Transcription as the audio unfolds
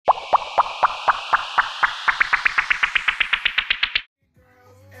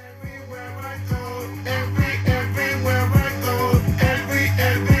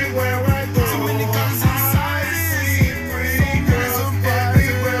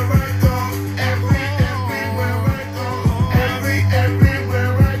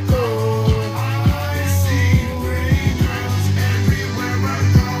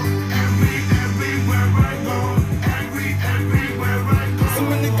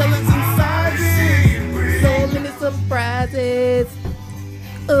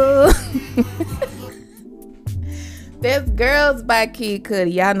That's Girls by Kid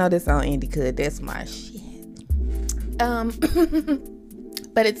Cudi. Y'all know this on Indie Cudi. That's my shit.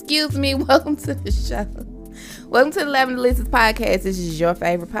 But excuse me, welcome to the show. Welcome to the Lavender Listens podcast. This is your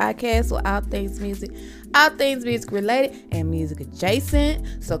favorite podcast with all things music related and music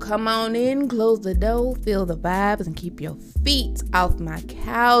adjacent. So come on in, close the door, feel the vibes, and keep your feet off my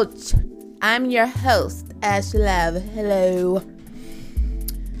couch. I'm your host, Ash Love. Hello.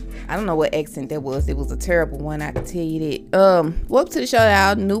 I don't know what accent that was. It was a terrible one, I can tell you that. Welcome to the show,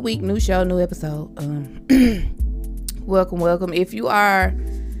 y'all. New week, new show, new episode. Welcome. If you are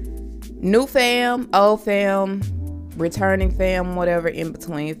new fam, old fam, returning fam, whatever in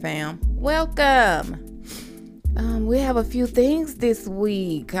between fam, welcome. We have a few things this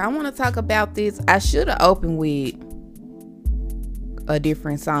week. I want to talk about this. I should have opened with a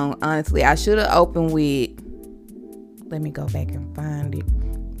different song. Honestly, I should have opened with. Let me go back and find it.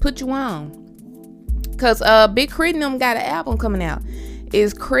 Put You On, cause Big K.R.I.T. and them got an album coming out.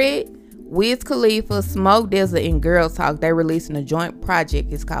 It's K.R.I.T., Wiz Khalifa, Smoke DZA, and Girl Talk. They releasing a joint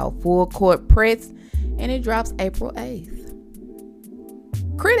project. It's called Full Court Press, and it drops April 8th.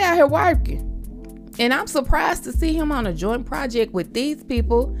 K.R.I.T. out here working, and I'm surprised to see him on a joint project with these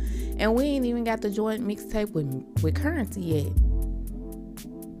people, and we ain't even got the joint mixtape with Currency yet.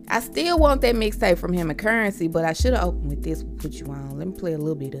 I still want that mixtape from him and Currency, but I should have opened with this. Put You On. Let me play a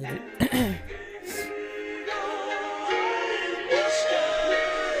little bit of it.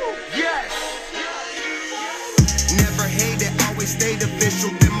 Never hated, always stayed official.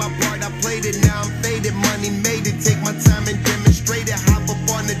 Did my part, I played it. Now I'm faded, money made it. Take my time and demonstrate it. Hop up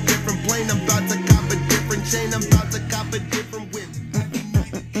on a different plane. I'm about to cop a different chain. I'm about to cop a different whip.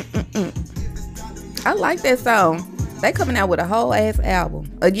 I like that song. They coming out with a whole ass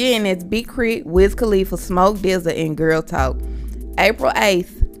album. Again, it's Big K.R.I.T., Wiz Khalifa, Smoke DZA, and Girl Talk. April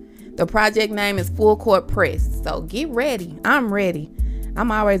 8th. The project name is Full Court Press. So get ready. I'm ready.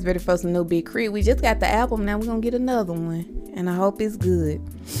 I'm always ready for some new Big K.R.I.T. We just got the album. Now we're going to get another one. And I hope it's good.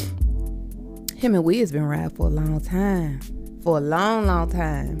 Him and Wiz been riding for a long time. For a long, long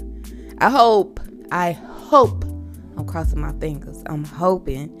time. I hope, I'm crossing my fingers. I'm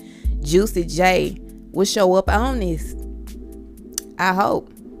hoping Juicy J will show up on this. I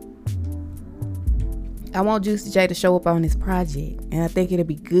hope. I want Juicy J to show up on this project, and I think it'll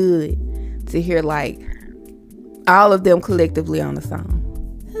be good to hear like all of them collectively on the song.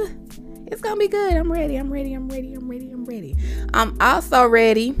 It's gonna be good. I'm ready. I'm also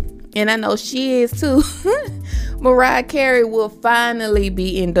ready, and I know she is too. Mariah Carey will finally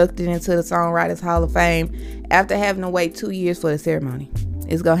be inducted into the Songwriters Hall of Fame after having to wait 2 years for the ceremony.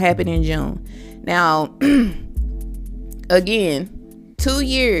 It's gonna happen in June. Now, again, 2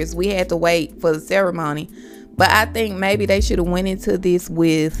 years we had to wait for the ceremony, but I think maybe they should have went into this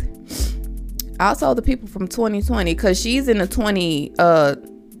with also the people from 2020, because she's in the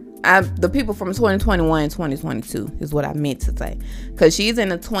the people from 2021 and 2022 is what I meant to say, because she's in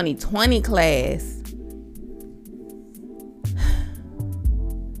the 2020 class.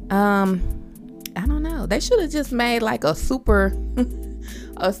 I don't know. They should have just made like a super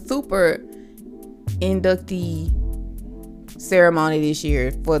inductee ceremony this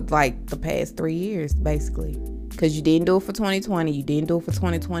year for like the past 3 years, basically, because you didn't do it for 2020, you didn't do it for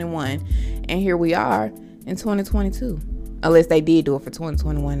 2021, and here we are in 2022. Unless they did do it for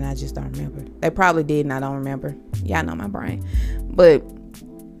 2021 and I just don't remember. They probably did and I don't remember. Y'all know my brain. But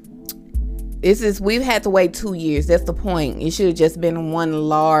we've had to wait 2 years. That's the point. It should have just been one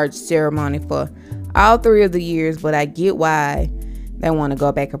large ceremony for all 3 of the years, but I get why they want to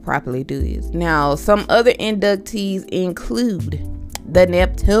go back and properly do this. Now, some other inductees include the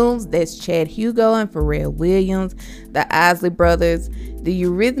Neptunes, that's Chad Hugo and Pharrell Williams, the Isley Brothers, the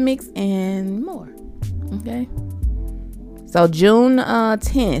Eurythmics, and more. Okay. So June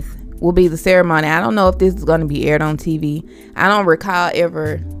 10th will be the ceremony. I don't know if this is going to be aired on TV. I don't recall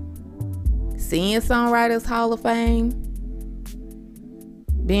ever seeing Songwriters Hall of Fame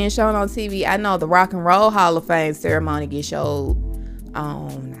being shown on TV. I know the Rock and Roll Hall of Fame ceremony gets showed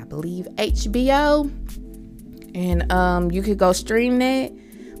on, I believe, HBO, and you could go stream that.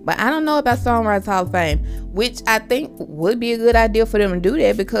 But I don't know about Songwriters Hall of Fame, which I think would be a good idea for them to do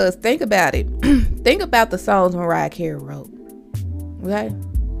that, because think about it. Think about the songs Mariah Carey wrote. Okay?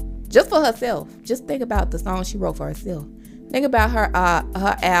 Just for herself. Just think about the songs she wrote for herself. Think about her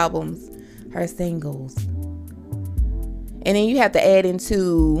albums, her singles. And then you have to add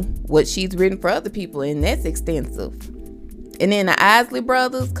into what she's written for other people, and that's extensive. And then the Isley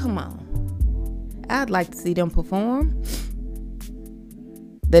Brothers, come on. I'd like to see them perform.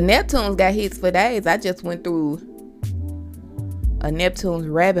 The Neptunes got hits for days. I just went through a Neptune's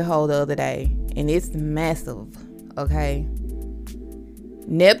rabbit hole the other day, and it's massive. Okay,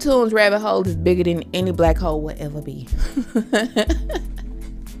 Neptune's rabbit hole is bigger than any black hole will ever be.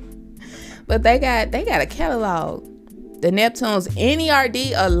 But they got a catalog. The Neptunes,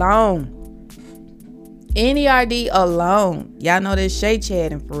 NERD alone. Y'all know this Shay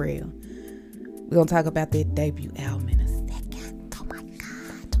Chad and Pharrell. We're gonna talk about their debut album in a second. Oh my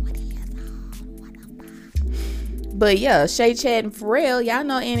God, 20 years old. But yeah, Shay Chad and Pharrell, y'all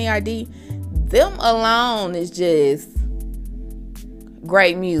know NERD. Them alone is just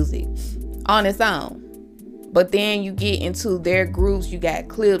great music on its own. But then you get into their groups, you got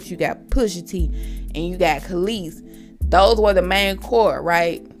Clips, you got Pusha T, and you got Khalees. Those were the main core,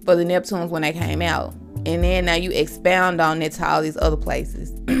 right, for the Neptunes when they came out. And then now you expound on it to all these other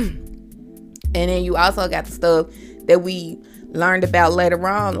places. And then you also got the stuff that we learned about later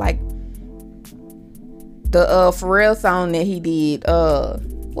on, like the Pharrell song that he did.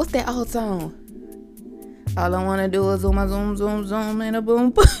 What's that old song? All I wanna do is zoom, zoom, zoom, and a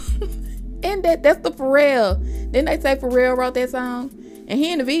boom, boom. And that's the Pharrell. Didn't they say Pharrell wrote that song? And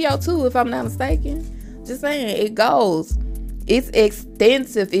he in the video too, if I'm not mistaken. Just saying, it goes. It's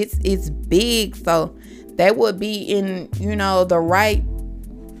extensive. It's big. So that would be in, the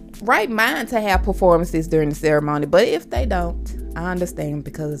right mind to have performances during the ceremony. But if they don't, I understand,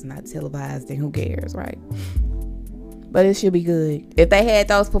 because it's not televised and who cares, right? But it should be good. If they had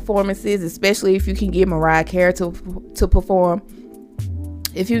those performances, especially if you can get Mariah Carey to perform,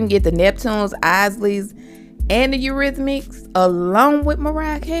 if you can get the Neptunes, Isleys, and the Eurythmics along with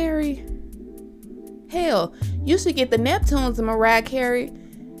Mariah Carey, hell, you should get the Neptunes and Mariah Carey,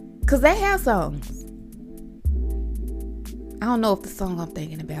 because they have songs. I don't know if the song I'm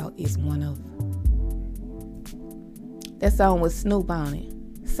thinking about is one of that song with Snoop on it.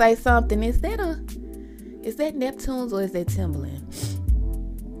 Say Something. Is that Neptunes or is that Timbaland?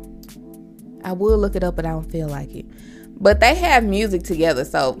 I will look it up, but I don't feel like it. But they have music together,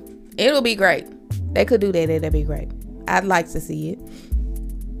 so it'll be great. They could do that. That'd be great. I'd like to see it.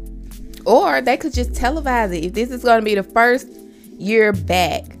 Or they could just televise it. If this is going to be the first year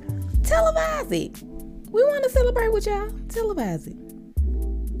back, televise it. We want to celebrate with y'all. Televise it.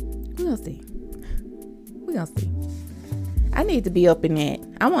 We're going to see. I need to be up in that.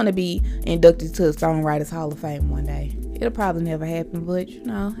 I want to be inducted to the Songwriters Hall of Fame one day. It'll probably never happen, but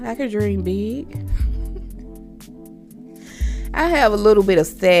I could dream big. I have a little bit of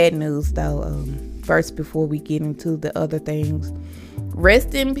sad news though, first before we get into the other things.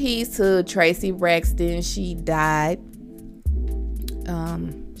 Rest in peace to Tracy Braxton. She died.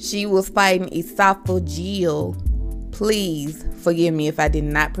 She was fighting esophageal. Please forgive me if I did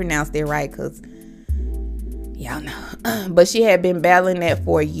not pronounce that right, because y'all know. But she had been battling that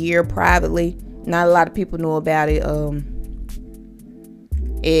for a year privately. Not a lot of people knew about it.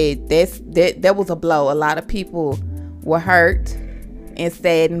 That was a blow. A lot of people were hurt and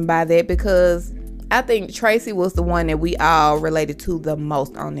saddened by that, because I think Tracy was the one that we all related to the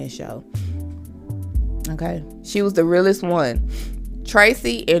most on this show. Okay, she was the realest one.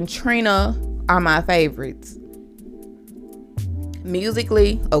 Tracy and Trina are my favorites.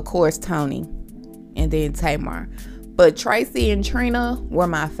 Musically, of course, Tony, and then Tamar. But Tracy and Trina were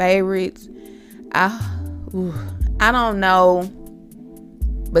my favorites. I don't know,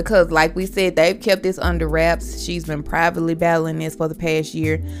 because like we said, they've kept this under wraps. She's been privately battling this for the past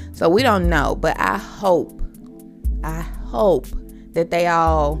year, so we don't know. But I hope that they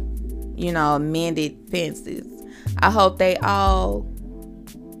all, mended fences. I hope they all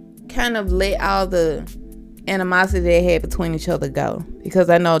kind of let all the animosity they had between each other go, because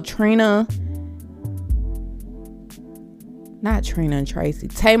I know Tamar and Tracy,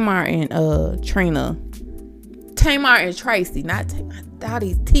 Tamar and Tracy, not Tamar. All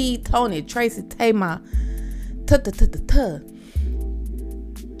these T, Tony, Tracy, Tamar,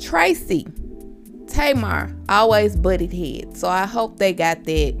 Tracy, Tamar always butted heads. So I hope they got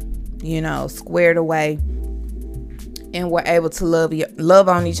that, squared away, and were able to love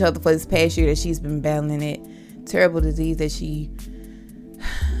on each other for this past year that she's been battling it terrible disease that she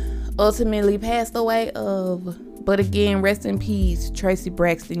ultimately passed away of. But again, rest in peace, Tracy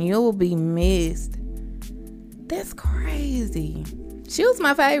Braxton. You will be missed. That's crazy. She was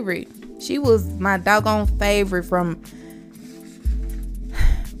my favorite. She was my doggone favorite from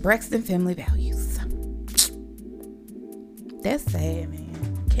Braxton Family Values. That's sad,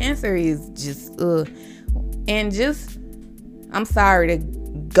 man. Cancer is just, I'm sorry to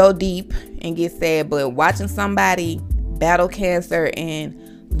go deep and get sad, but watching somebody battle cancer and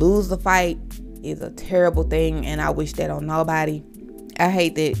lose the fight is a terrible thing, and I wish that on nobody. I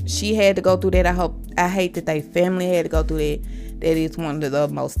hate that she had to go through that. I hate that they family had to go through that. That is one of the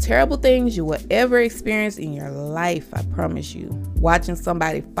most terrible things you will ever experience in your life. I promise you. Watching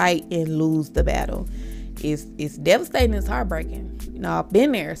somebody fight and lose the battle. It's devastating. It's heartbreaking. You know, I've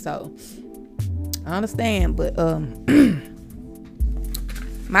been there, so I understand. But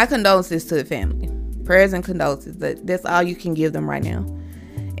my condolences to the family. Prayers and condolences. That's all you can give them right now.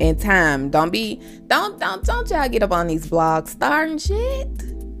 And time. Don't y'all get up on these blogs starting shit.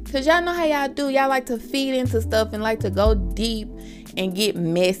 Cause y'all know how y'all do. Y'all like to feed into stuff and like to go deep and get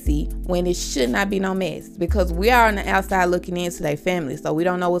messy when it should not be no mess. Because we are on the outside looking into their family, so we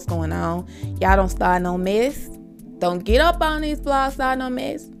don't know what's going on. Y'all don't start no mess. Don't get up on these blogs, start no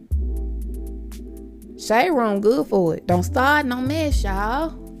mess. Shade Room good for it. Don't start no mess, y'all.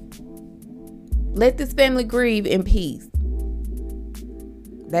 Let this family grieve in peace.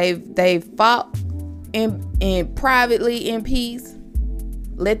 They've fought in privately in peace.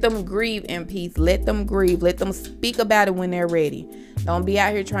 Let them grieve in peace. Let them grieve. Let them speak about it when they're ready. Don't be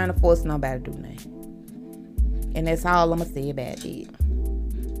out here trying to force nobody to do nothing. And that's all I'm going to say about it.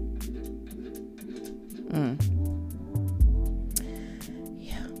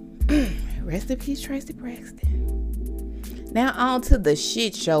 Yeah. Rest in peace, Tracy Braxton. Now on to the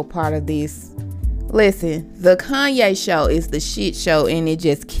shit show part of this. Listen, the Kanye show is the shit show, and it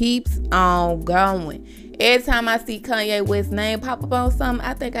just keeps on going. Every time I see Kanye West's name pop up on something,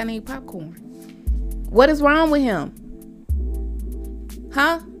 I think I need popcorn. What is wrong with him?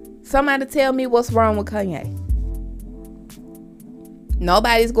 Huh? Somebody tell me what's wrong with Kanye.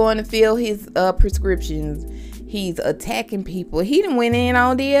 Nobody's going to fill his prescriptions. He's attacking people. He done went in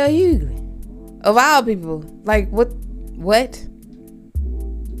on DL Hughley. Of all people. Like, what?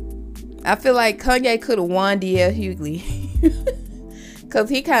 I feel like Kanye could have won DL Hughley. Because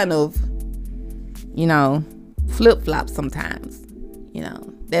he kind of, you know, flip-flop sometimes. You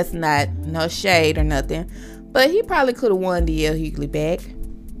know, that's not no shade or nothing. But he probably could have won DL Hughley back.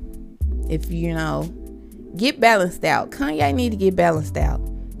 If, you know, get balanced out. Kanye need to get balanced out.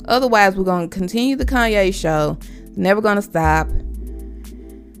 Otherwise, we're going to continue the Kanye show. It's never going to stop.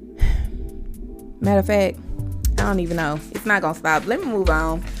 Matter of fact, I don't even know. It's not going to stop. Let me move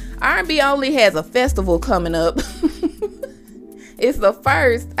on. R&B Only has a festival coming up. It's the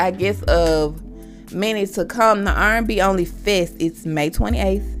first, I guess, of many to come. The R&B Only Fest. It's May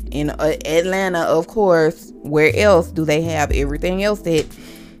 28th in Atlanta, of course. Where else do they have everything else at?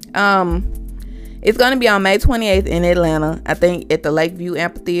 It's going to be on May 28th in Atlanta. I think at the Lakeview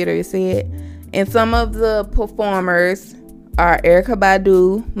Amphitheater, it said. And some of the performers are Erykah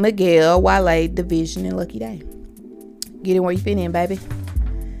Badu, Miguel, Wale, Division, and Lucky Day. Get in where you fit in, baby.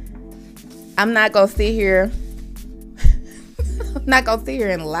 I'm not going to sit here. I'm not going to sit here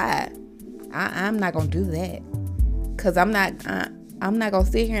and lie. I'm not going to do that. Because I'm not going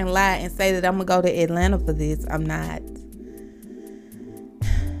to sit here and lie and say that I'm going to go to Atlanta for this. I'm not.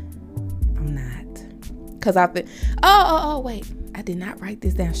 Because I feel, wait. I did not write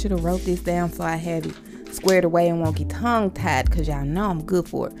this down. Should have wrote this down so I had it squared away and won't get tongue tied, because y'all know I'm good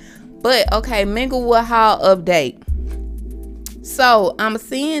for it. But, okay, Minglewood Hall update. So, I'm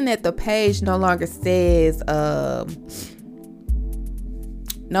seeing that the page no longer says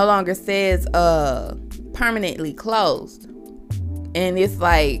permanently closed. And it's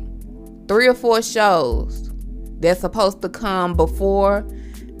like 3 or 4 shows that's supposed to come before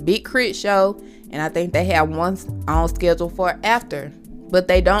Big Crit show. And I think they have one on schedule for after. But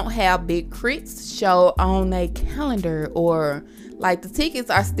they don't have Big Crit's show on their calendar. Or, like, the tickets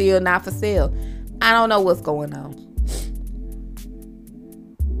are still not for sale. I don't know what's going on.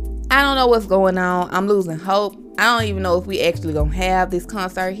 I'm losing hope. I don't even know if we actually gonna have this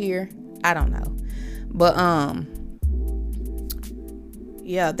concert here. I don't know. But,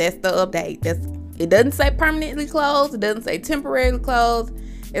 yeah, that's the update. It doesn't say permanently closed. It doesn't say temporarily closed.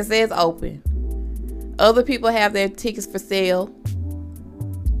 It says open. Other people have their tickets for sale.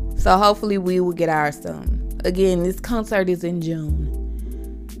 So hopefully we will get ours soon. Again, this concert is in June.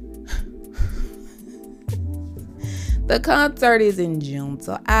 The concert is in June,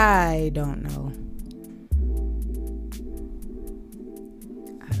 so I don't know.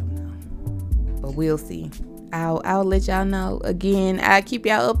 But we'll see. I'll let y'all know. Again, I'll keep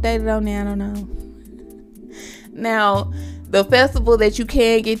y'all updated on that. I don't know. Now, the festival that you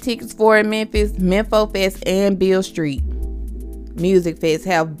can get tickets for in Memphis, Mempho Fest and Beale Street Music Fest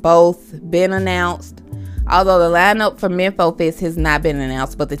have both been announced. Although the lineup for Mempho Fest has not been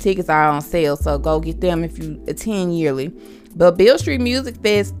announced, but the tickets are on sale, so go get them if you attend yearly. But Beale Street Music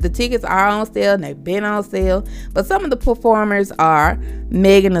Fest, the tickets are on sale and they've been on sale. But some of the performers are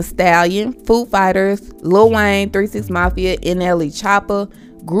Megan Thee Stallion, Foo Fighters, Lil Wayne, 3 6 Mafia, NLE Choppa,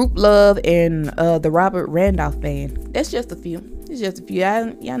 Group Love, and the Robert Randolph Band. That's just a few. It's just a few.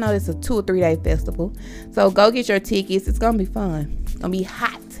 Y'all know it's a 2 or 3 day festival. So go get your tickets. It's going to be fun. It's going to be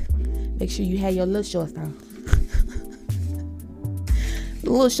hot. Make sure you have your little shorts on.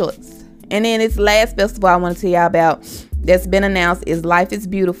 Little shorts. And then this last festival I want to tell y'all about that's been announced is Life is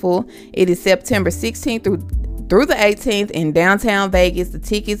Beautiful. It is September 16th through the 18th in downtown Vegas. The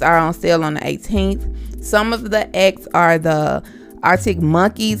tickets are on sale on the 18th. Some of the acts are the Arctic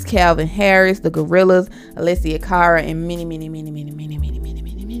Monkeys, Calvin Harris, the Gorillaz, Alessia Cara, and many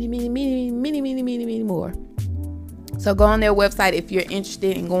more. So go on their website if you're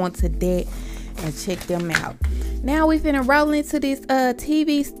interested in going to that and check them out. Now we finna roll into this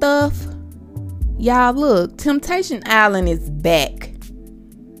TV stuff. Y'all, look, Temptation Island is back.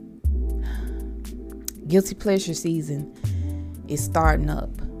 Guilty Pleasure season is starting up.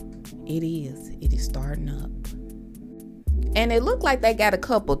 It is starting up. And it looked like they got a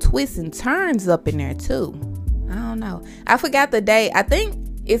couple twists and turns up in there too. I don't know. I forgot the day. I think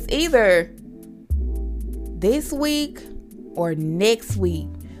it's either this week or next week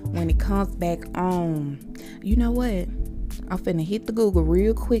when it comes back on. You know what? I'm finna hit the Google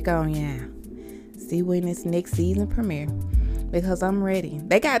real quick on y'all. See when this next season premiere. Because I'm ready.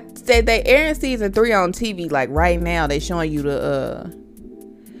 They airing season 3 on TV like right now. They're showing you the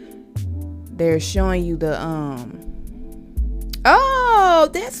oh,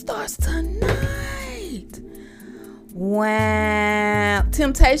 that starts tonight. Wow.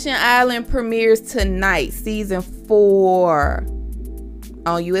 Temptation Island premieres tonight, season 4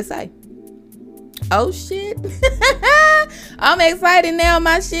 on USA. Oh shit. I'm excited now.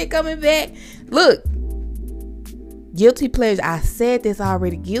 My shit coming back. Look, Guilty Pleasure. I said this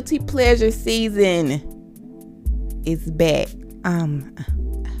already. Guilty Pleasure season is back. I'm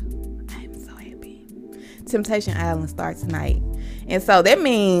so happy. Temptation Island starts tonight. And so that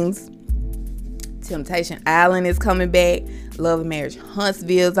means Temptation Island is coming back. Love and Marriage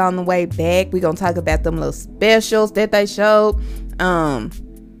Huntsville is on the way back. We're going to talk about them little specials that they showed.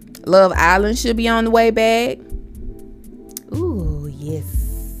 Love Island should be on the way back. Ooh,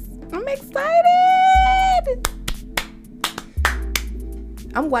 yes. I'm excited.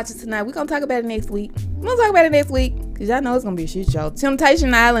 I'm watching tonight. We're going to talk about it next week. Because y'all know it's going to be a shit show.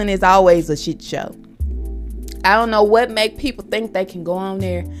 Temptation Island is always a shit show. I don't know what make people think they can go on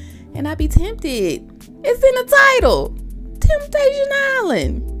there and not be tempted. It's in the title. Temptation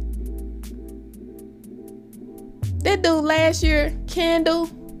Island. That dude last year, Kendall,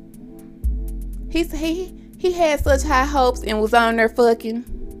 he had such high hopes and was on there fucking.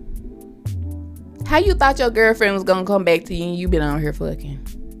 How you thought your girlfriend was gonna come back to you and you been on here fucking?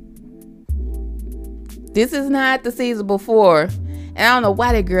 This is not the season before. And I don't know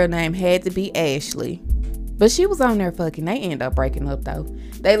why that girl name had to be Ashley. But she was on there fucking. They ended up breaking up though.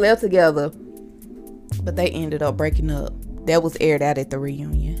 They left together, but they ended up breaking up. That was aired out at the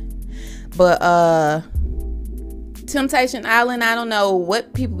reunion. But Temptation Island, I don't know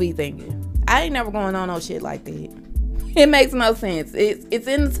what people be thinking. I ain't never going on no shit like that. It makes no sense. It's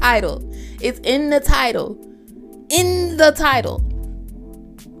in the title. It's in the title. In the title.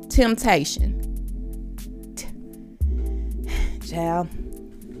 Temptation. Child.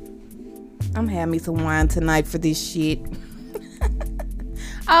 I'm having me some wine tonight for this shit.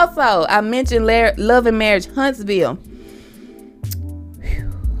 Also, I mentioned Love and Marriage Huntsville.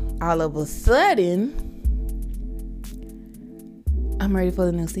 All of a sudden, I'm ready for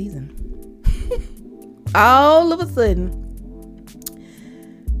the new season. All of a sudden,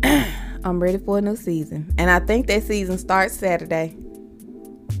 I'm ready for a new season. And I think that season starts Saturday.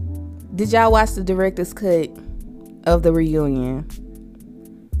 Did y'all watch the director's cut of the reunion?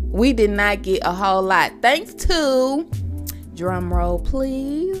 We did not get a whole lot. Thanks to, drum roll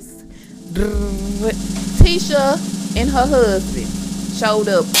please, Tisha and her husband showed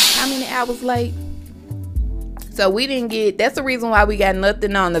up how many hours late? So we didn't get, that's the reason why we got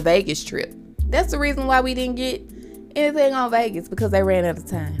nothing on the Vegas trip. That's the reason why we didn't get anything on Vegas, because they ran out of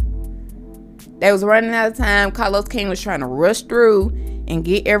time. They was running out of time. Carlos King was trying to rush through and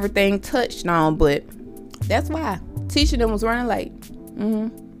get everything touched on, but that's why. Tisha them was running late.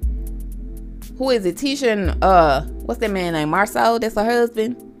 Who is it? Tisha and what's that man name? Marceau? That's her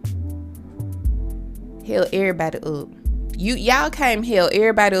husband. Held everybody up. Y'all came held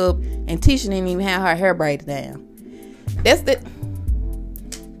everybody up, and Tisha didn't even have her hair braided down. That's the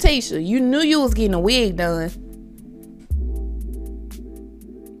Tisha. You knew you was getting a wig done.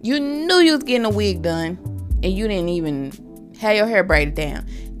 You knew you was getting a wig done, and you didn't even have your hair braided down.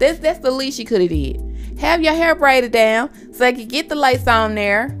 That's the least you could have did. Have your hair braided down so they could get the lights on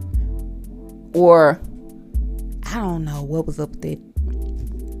there. Or I don't know what was up with that.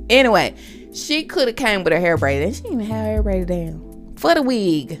 Anyway, she could have came with her hair braided, and she didn't even have her hair braided down for the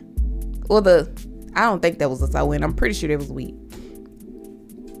wig. Or I don't think that was a sew-in. I'm pretty sure that was a wig.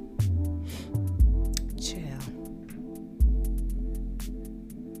 Chill.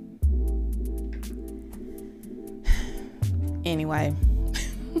 Anyway,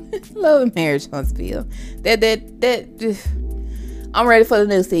 Love and Marriage Huntsville. I'm ready for the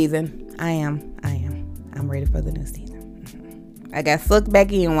new season. I am. I'm ready for the new season. I got sucked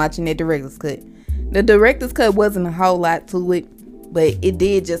back in watching that director's cut. The director's cut wasn't a whole lot to it, but it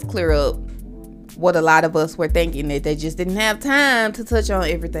did just clear up what a lot of us were thinking, that they just didn't have time to touch on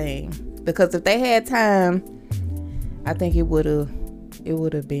everything. Because if they had time, I think it would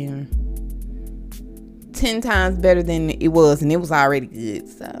have been 10 times better than it was, and it was already good.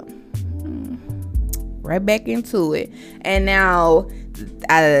 So right back into it. And now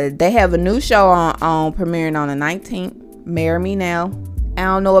they have a new show on premiering on the 19th, Marry Me Now. I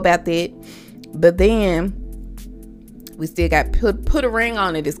don't know about that, but then we still got Put a Ring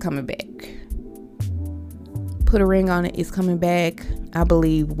on It is coming back. Put a Ring on It is coming back, I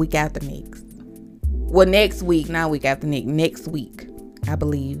believe, week after next. Well, next week, not week after next. Next week, I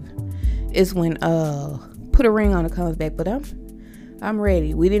believe, is when Put a Ring on It comes back. But I'm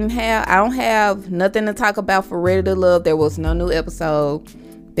ready. I don't have nothing to talk about for Ready to Love. There was no new episode.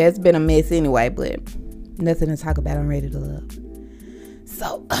 That's been a mess anyway, but nothing to talk about on Ready to Love.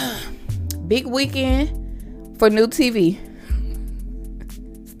 So, big weekend for new TV.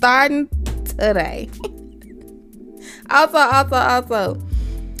 Starting today. Also,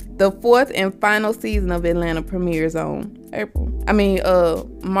 the 4th and final season of Atlanta premieres on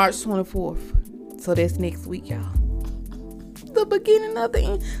March 24th. So that's next week, y'all. The beginning of the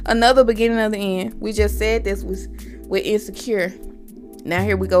end. Another beginning of the end. We just said this was with Insecure. Now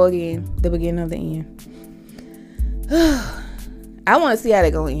here we go again. The beginning of the end. I want to see how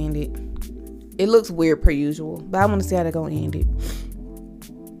they're going to end it. It looks weird per usual, but I want to see how they're going to end it.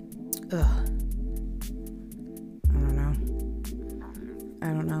 I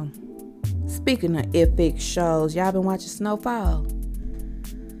don't know. Speaking of epic shows, y'all been watching Snowfall?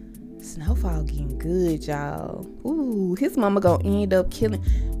 Snowfall getting good, y'all. Ooh, his mama gonna end up killing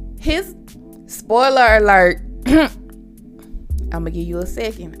his. Spoiler alert. I'm gonna give you a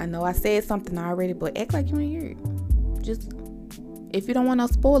second. I know I said something already, but act like you ain't hear it. Just, if you don't want no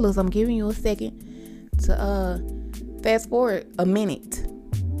spoilers, I'm giving you a second to fast forward a minute.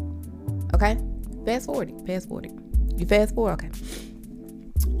 Okay? Fast forward it. You fast forward? Okay.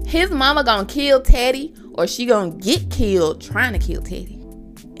 His mama gonna kill Teddy, or she gonna get killed trying to kill Teddy.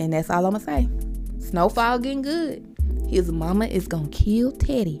 And that's all I'm gonna say. Snowfall getting good. His mama is gonna kill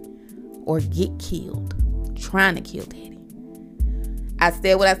Teddy or get killed trying to kill Teddy. I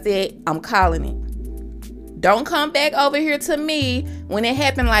said what I said. I'm calling it. Don't come back over here to me when it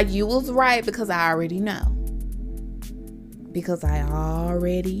happened like you was right, because I already know.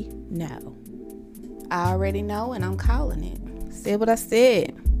 I already know, and I'm calling it. Said what I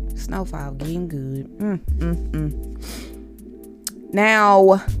said. Snowfall getting good.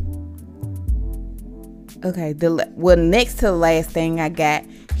 Now, okay, next to the last thing I got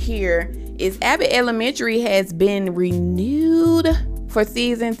here is Abbott Elementary has been renewed for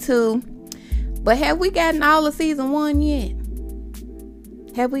season 2. But have we gotten all of season 1 yet?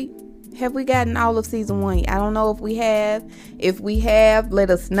 Have we gotten all of season 1 yet? I don't know if we have. If we have, let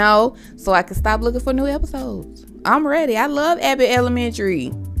us know so I can stop looking for new episodes. I'm ready. I love Abbott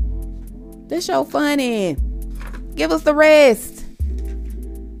Elementary. This show funny. Give us the rest.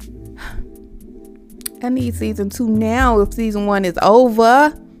 I need season 2 now if season 1 is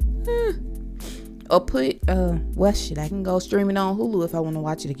over. Or I can go stream it on Hulu if I want to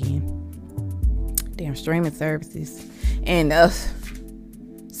watch it again. Damn streaming services. And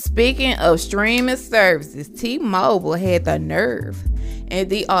speaking of streaming services, T-Mobile had the nerve and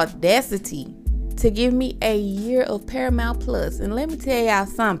the audacity to give me a year of Paramount Plus. And let me tell y'all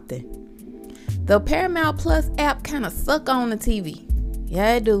something. The Paramount Plus app kind of suck on the TV.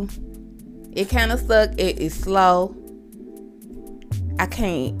 Yeah, it do. It kind of suck. It is slow. I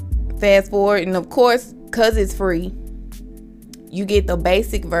can't fast forward. And of course, because it's free, you get the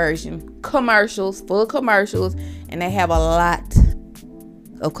basic version. Commercials, full commercials. And they have a lot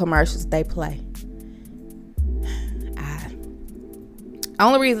of commercials they play.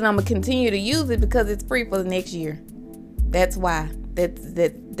 Only reason I'm going to continue to use it because it's free for the next year. That's why.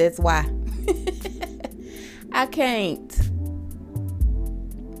 That's why. I can't.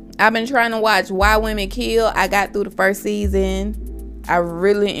 I've been trying to watch Why Women Kill. I got through the first season. I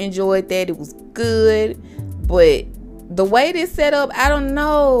really enjoyed that. It was good. But the way this set up, I don't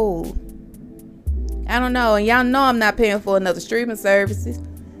know. And y'all know I'm not paying for another streaming services.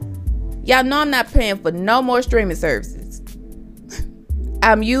 Y'all know I'm not paying for no more streaming services.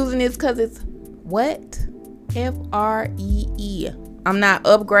 I'm using this because it's what? Free. I'm not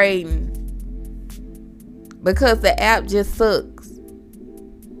upgrading because the app just sucks.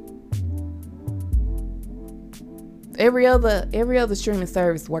 Every other streaming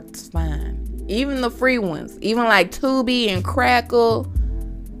service works fine. Even the free ones, even like Tubi and Crackle,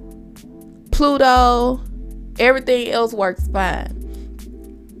 Pluto, everything else works fine.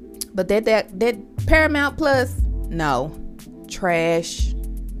 But that Paramount Plus, no, trash.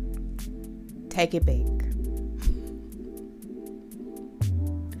 Take it back.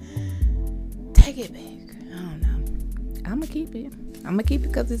 Take it back. I don't know. I'm gonna keep it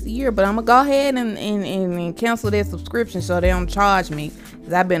because it's a year. But I'm gonna go ahead and cancel that subscription so they don't charge me,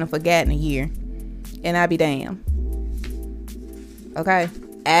 because I've been forgotten a year, and I be damned. Okay,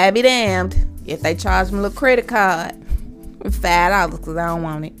 I be damned if they charge me a little credit card with $5 because I don't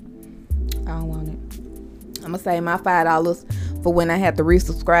want it. I'm gonna save my $5 for when I have to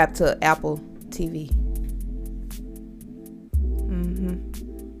resubscribe to Apple TV.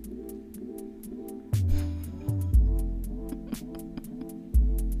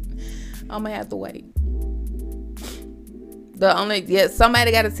 I'm gonna have to wait.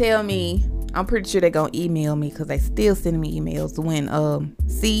 Somebody gotta tell me. I'm pretty sure they're gonna email me, because they still sending me emails when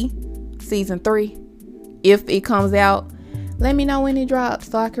season 3, if it comes out, let me know when it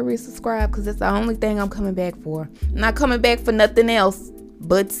drops so I can resubscribe, because that's the only thing I'm coming back for. I'm not coming back for nothing else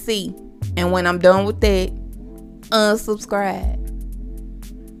but C. And when I'm done with that, unsubscribe.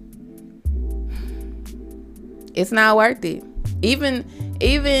 It's not worth it.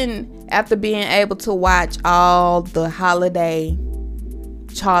 Even after being able to watch all the holiday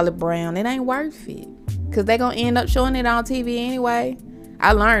Charlie Brown, it ain't worth it, because they gonna end up showing it on TV anyway.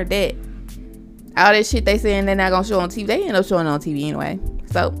 I learned that. All that shit they saying they're not gonna show on TV, they end up showing it on TV anyway.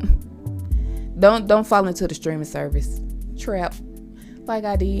 So don't fall into the streaming service trap like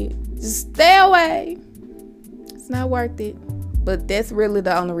I did. Just stay away. It's not worth it. But that's really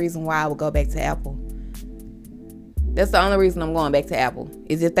the only reason why I would go back to Apple. That's the only reason I'm going back to Apple,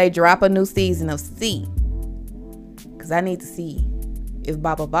 is if they drop a new season of C, because I need to see if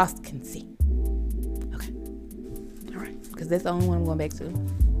Baba Boss can see. Okay. All right. Because that's the only one I'm going back to.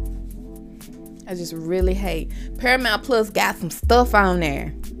 I just really hate. Paramount Plus got some stuff on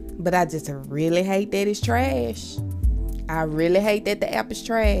there, but I just really hate that it's trash. I really hate that the app is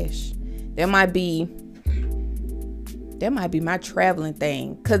trash. That might be my traveling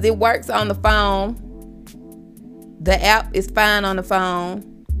thing, because it works on the phone. The app is fine on the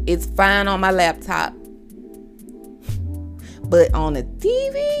phone. It's fine on my laptop. But on the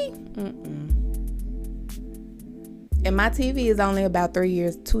TV, and my TV is only about 2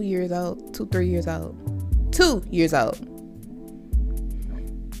 years old. 2 years old.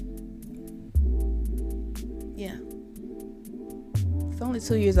 Yeah. It's only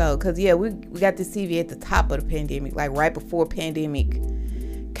 2 years old. Because, yeah, we got this TV at the top of the pandemic. Like, right before pandemic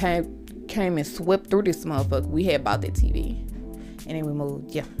came and swept through this motherfucker. We had bought that TV. And then we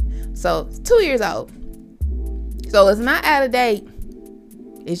moved. Yeah. So, it's 2 years old. So, it's not out of date.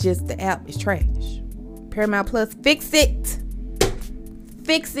 It's just the app is trash. Paramount Plus, fix it.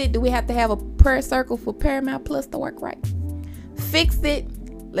 Fix it. Do we have to have a prayer circle for Paramount Plus to work right? Fix it.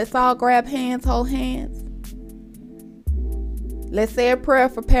 Let's all grab hands, hold hands. Let's say a prayer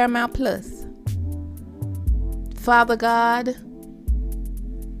for Paramount Plus. Father God,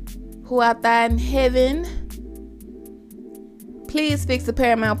 who art thou in heaven, please fix the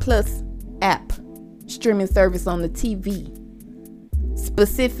Paramount Plus app streaming service on the TV,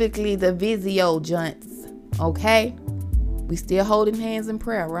 specifically the Vizio joints. Okay, we still holding hands in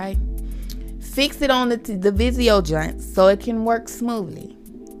prayer, right? Fix it on the Vizio joints so it can work smoothly,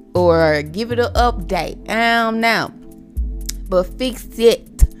 or give it an update. I don't know, but fix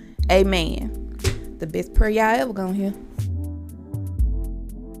it. Amen. The best prayer y'all ever gonna hear.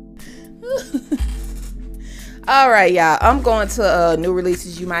 All right, y'all. I'm going to new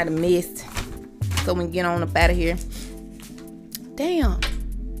releases you might have missed, so we can get on up out of here. Damn,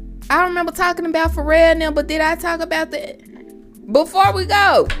 I don't remember talking about Pharrell now, but did I talk about that? Before we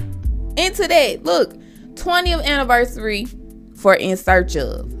go into that, look, 20th anniversary for In Search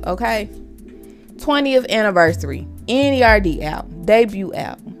Of. Okay, 20th anniversary. NERD album, debut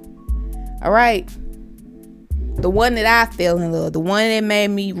album. All right. The one that I fell in love, the one that made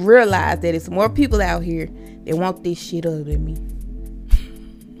me realize that it's more people out here that want this shit other than me.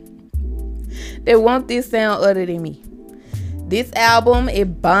 They want this sound other than me. This album,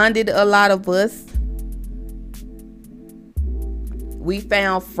 it bonded a lot of us. We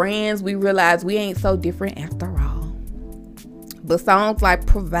found friends. We realized we ain't so different after all. But songs like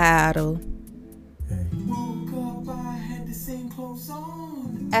Provider. Woke up, I had the same clothes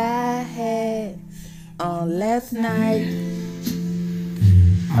on. I had on last night.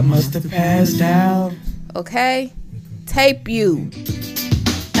 I must have passed out. Okay? Tape You.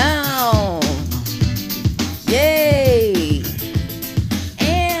 Oh. Yay.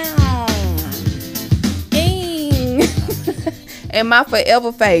 Ing. And my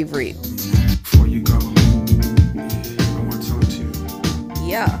forever favorite. Before you go, I want to talk to you.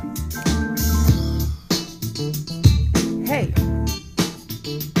 Yeah. Hey.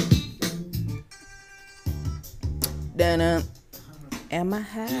 Dun. Am I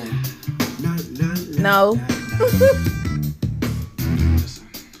high? No.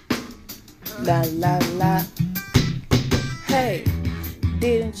 La la la. Hey,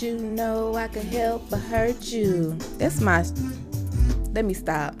 didn't you know I could help but hurt you? That's my. Let me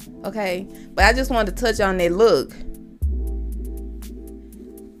stop, okay? But I just wanted to touch on that.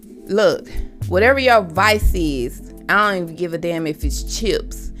 Look, whatever your vice is, I don't even give a damn if it's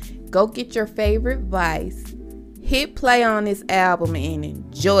chips. Go get your favorite vice, hit play on this album, and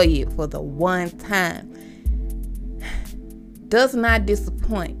enjoy it for the one time. Does not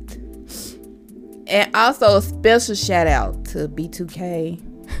disappoint. And also a special shout out to B2K.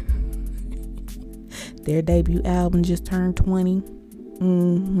 Their debut album just turned 20.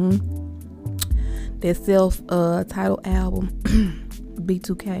 Their self-titled album,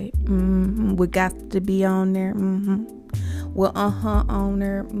 B2K. We got to be on there. Well, on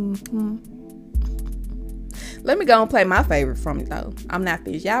there. Let me go and play my favorite from it though. I'm Not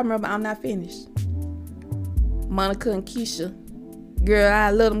Finished. Y'all remember I'm Not Finished? Monica and Keisha. Girl,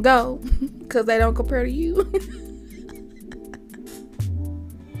 I let them go because they don't compare to you.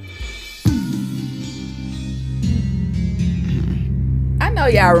 I know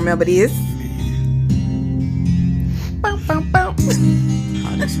y'all remember this. Bum, bum, bum.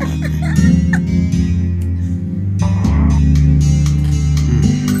 How this happened?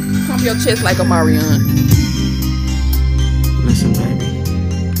 Pump your chest like a Marion. Listen, baby.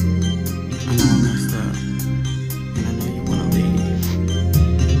 I know I messed up. And I know you want to leave.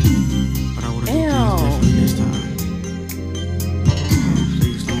 But I would have done things different this time.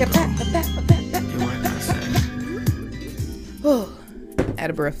 Please don't go. Hear what I gotta say. Out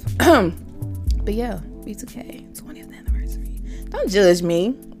of breath. But yeah, B2K 20th anniversary. Don't judge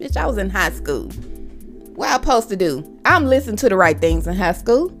me. Bitch, I was in high school. What I supposed to do? I'm listening to the right things in high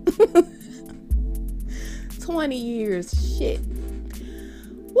school. 20 years. Shit.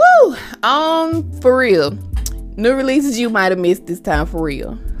 Woo! For real. New releases you might have missed this time, for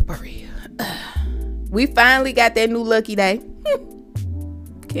real. For real. We finally got that new Lucky Day.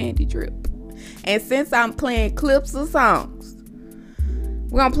 Candy Drip. And since I'm playing clips of songs,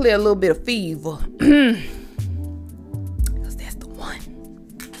 we're gonna play a little bit of Fever. Because that's the one.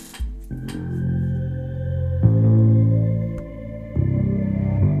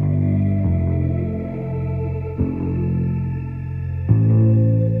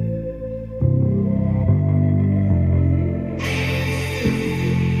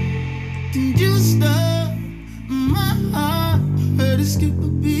 Did you stop my heart? Heard it skip a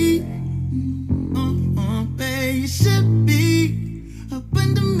beat. Babe, you should be up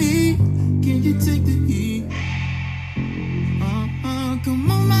under me. Can you take the heat?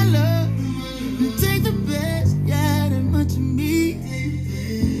 Come on, my love. Take the best, yeah, that much of me.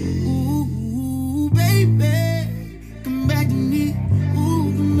 Ooh, baby, come back to me.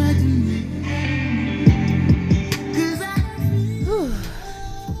 Ooh, come back to me. 'Cause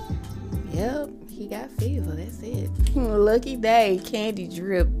Yep, he got fever. That's it. Lucky Day, Candy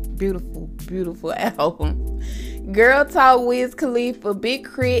Drip. Beautiful, beautiful album. Girl Talk, Wiz Khalifa, Big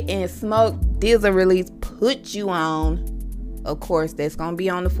Crit, and Smoke DZA release Put You On. Of course, that's going to be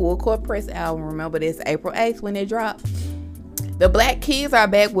on the Full Court Press album. Remember, this April 8th when it dropped. The Black Keys are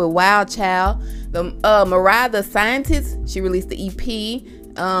back with Wild Child. Mariah the Scientist, she released the EP.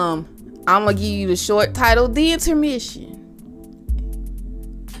 I'm going to give you the short title, The Intermission.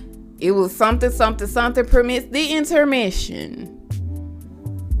 It was something permits the intermission.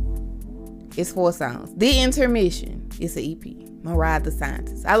 It's 4 songs. The Intermission. It's an EP. Mariah the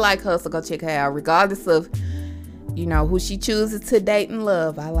Scientist. I like her, so go check her out. Regardless of, who she chooses to date and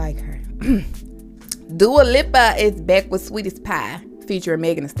love, I like her. Dua Lipa is back with Sweetest Pie, featuring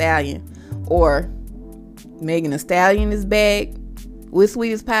Megan Thee Stallion. Or Megan Thee Stallion is back with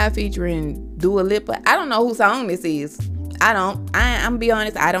Sweetest Pie, featuring Dua Lipa. I don't know whose song this is. I'm gonna be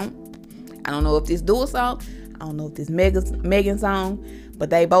honest, I don't know if this Dua song. I don't know if this Megan song. But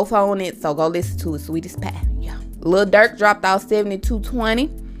they both own it, so go listen to it. Sweetest Pie. Yeah. Lil Durk dropped off 7220.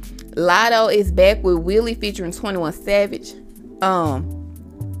 Lotto is back with Willie featuring 21 Savage.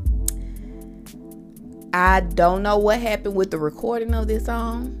 I don't know what happened with the recording of this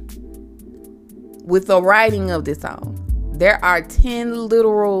song, with the writing of this song. There are 10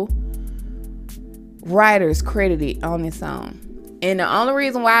 literal writers credited on this song. And the only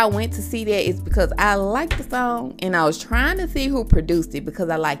reason why I went to see that is because I like the song and I was trying to see who produced it because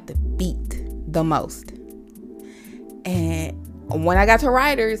I like the beat the most. And when I got to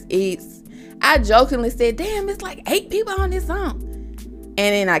writers, I jokingly said, damn, it's like 8 people on this song. And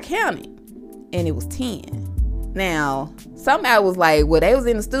then I counted and it was 10. Now, somebody was like, well, they was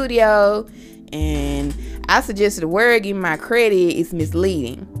in the studio and I suggested a word, give me my credit, it's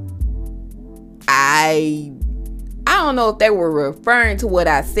misleading. I don't know if they were referring to what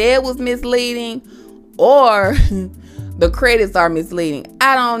I said was misleading or the credits are misleading.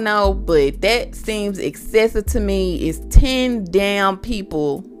 I don't know, but that seems excessive to me. It's 10 damn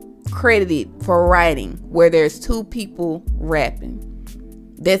people credited for writing where there's 2 people rapping.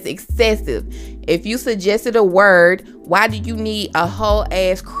 That's excessive. If you suggested a word, why do you need a whole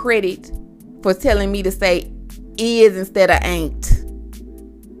ass credit for telling me to say is instead of ain't?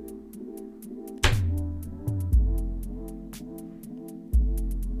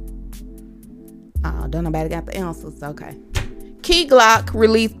 Oh, don't nobody got the answers. Okay. Key Glock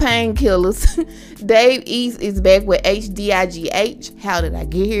released Painkillers. Dave East is back with HDIGH. How did I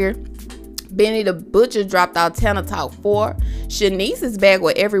get here? Benny the Butcher dropped out Tana Talk 4. Shanice is back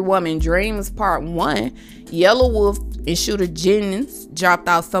with Every Woman Dreams Part 1. Yellow Wolf and Shooter Jennings dropped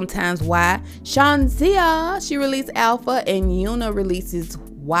out Sometimes Why. Shanzia, she released Alpha, and Yuna releases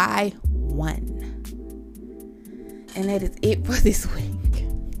Y1. And that is it for this week.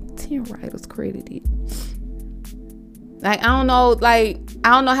 10 writers credited. I don't know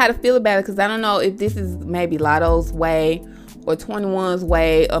how to feel about it, because I don't know if this is maybe Lotto's way or 21's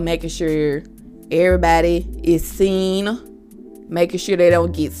way of making sure everybody is seen, making sure they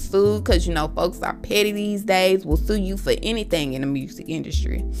don't get sued, because folks are petty these days, will sue you for anything in the music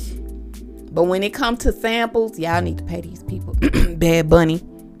industry. But when it comes to samples, y'all need to pay these people. Bad Bunny.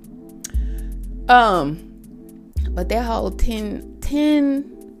 But that whole 10,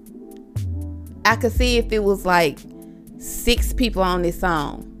 I could see if it was like 6 people on this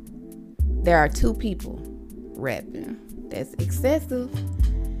song. There are 2 people rapping. That's excessive.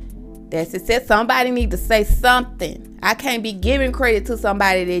 That's excessive. Somebody need to say something. I can't be giving credit to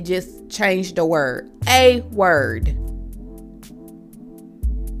somebody that just changed a word. A word.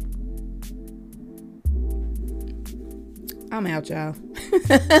 I'm out, y'all.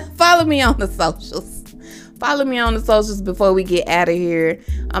 Follow me on the socials. Follow me on the socials before we get out of here.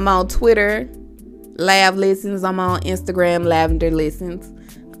 I'm on Twitter, Lav Listens. I'm on Instagram, Lavender Listens.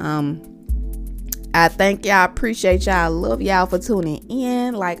 I thank y'all, appreciate y'all, love y'all for tuning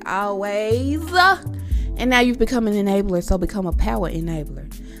in like always. And now you've become an enabler, so become a power enabler.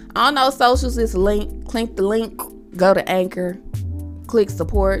 On those socials, it's link. Click the link, go to Anchor, click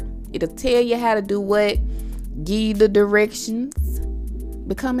support. It'll tell you how to do what, give you the directions.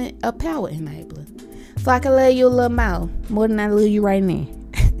 Becoming a power enabler, so I can love you a little more than I love you right now.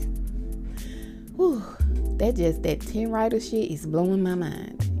 Whew, that 10 writer shit is blowing my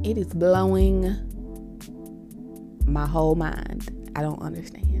mind. It is blowing my whole mind. I don't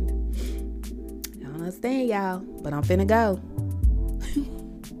understand. I don't understand, y'all, but I'm finna go.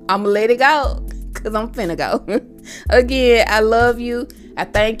 I'm gonna let it go, because I'm finna go. Again, I love you. I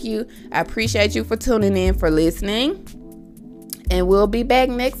thank you. I appreciate you for tuning in, for listening. And we'll be back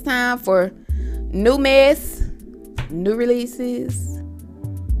next time for new mess, new releases,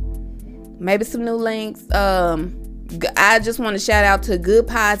 maybe some new links. I just want to shout out to Good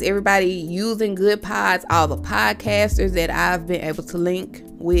Pods, everybody using Good Pods, all the podcasters that I've been able to link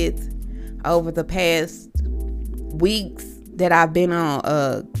with over the past weeks that I've been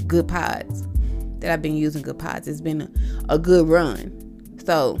on Good Pods, that I've been using Good Pods. It's been a good run.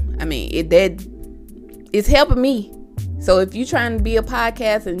 So, I mean, it's helping me. So if you're trying to be a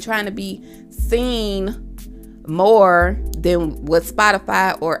podcast and trying to be seen more than what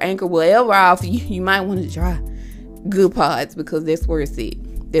Spotify or Anchor will ever offer you, you might want to try Good Pods, because that's where it's at.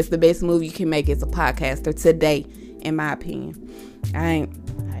 That's the best move you can make as a podcaster today, in my opinion.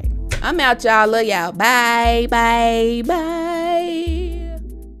 I'm out, y'all. Love y'all. Bye, bye, bye.